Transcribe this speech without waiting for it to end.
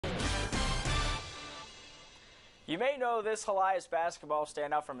You may know this Helias basketball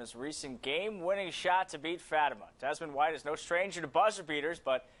standout from his recent game-winning shot to beat Fatima. Desmond White is no stranger to buzzer beaters,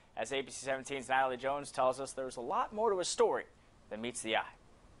 but as ABC 17's Natalie Jones tells us, there's a lot more to his story than meets the eye.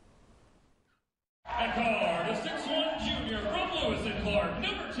 At guard, a 6'1" junior from Lewis and Clark,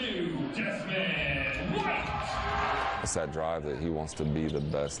 number 2, Desmond White. It's that drive that he wants to be the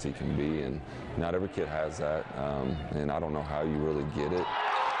best he can be, and not every kid has that, and I don't know how you really get it.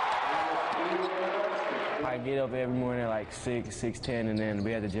 I get up every morning at like 6:10, and then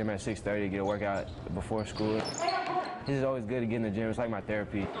be at the gym at 6:30 to get a workout before school. It's just always good to get in the gym. It's like my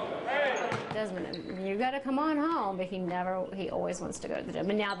therapy. Desmond, you got to come on home, but he always wants to go to the gym.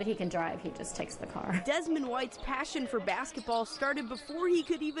 And now that he can drive, he just takes the car. Desmond White's passion for basketball started before he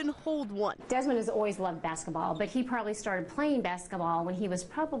could even hold one. Desmond has always loved basketball, but he probably started playing basketball when he was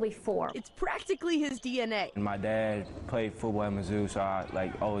probably 4. It's practically his DNA. My dad played football at Mizzou, so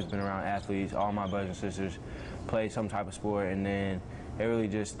I always been around athletes. All my brothers and sisters played some type of sport, and then it really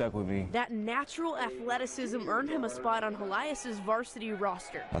just stuck with me. That natural athleticism earned him a spot on Helias' varsity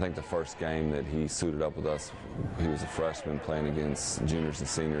roster. I think the first game that he suited up with us, he was a freshman playing against juniors and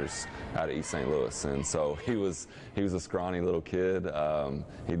seniors out of East St. Louis, and so he was a scrawny little kid.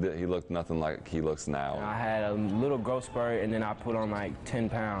 He looked nothing like he looks now. I had a little growth spurt, and then I put on like 10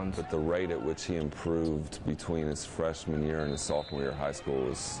 pounds. But the rate at which he improved between his freshman year and his sophomore year of high school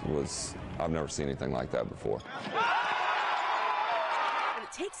was I've never seen anything like that before.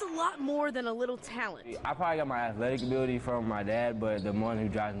 Takes a lot more than a little talent. I probably got my athletic ability from my dad, but the one who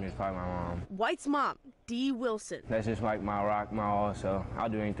drives me is probably my mom. White's mom, Dee Wilson. That's just like my rock, my all, so I'll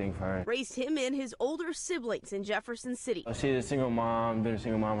do anything for her. Raised him and his older siblings in Jefferson City. She's a single mom, been a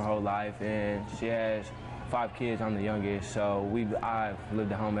single mom her whole life, and she has 5 kids. I'm the youngest, so I've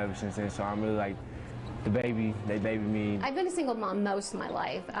lived at home ever since then, so I'm really like the baby. They baby me. I've been a single mom most of my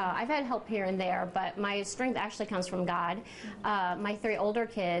life. I've had help here and there, but my strength actually comes from God. My 3 older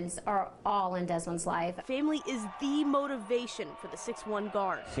kids are all in Desmond's life. Family is the motivation for the 6'1"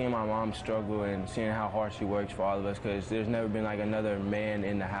 guard. Seeing my mom struggle and seeing how hard she works for all of us, because there's never been like another man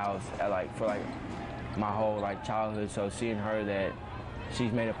in the house for my whole childhood. So seeing her that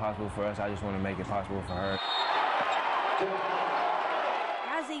she's made it possible for us, I just want to make it possible for her.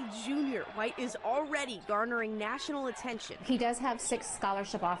 As a junior, White is already garnering national attention. He does have 6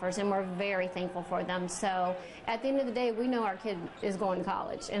 scholarship offers, and we're very thankful for them. So at the end of the day, we know our kid is going to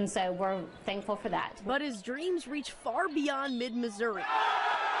college, and so we're thankful for that. But his dreams reach far beyond mid-Missouri.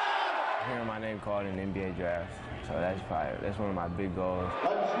 Hearing my name called in the NBA draft, so that's one of my big goals.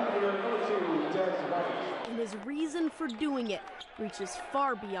 And his reason for doing it reaches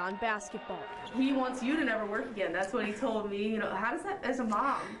far beyond basketball. He wants you to never work again. That's what he told me. You know, how does that, as a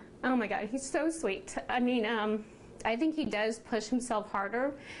mom? Oh my God, he's so sweet. I mean, I think he does push himself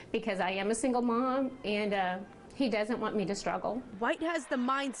harder because I am a single mom, and he doesn't want me to struggle. White has the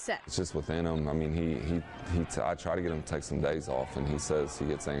mindset. It's just within him. I mean, I try to get him to take some days off, and he says he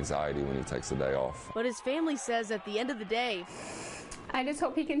gets anxiety when he takes a day off. But his family says at the end of the day, I just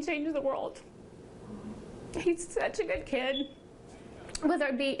hope he can change the world. He's such a good kid. Whether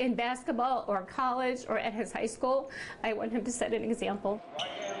it be in basketball or college or at his high school, I want him to set an example.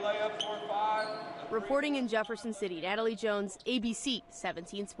 Reporting in Jefferson City, Natalie Jones, ABC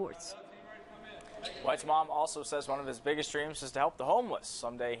 17 Sports. White's mom also says one of his biggest dreams is to help the homeless.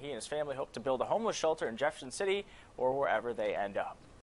 Someday he and his family hope to build a homeless shelter in Jefferson City or wherever they end up.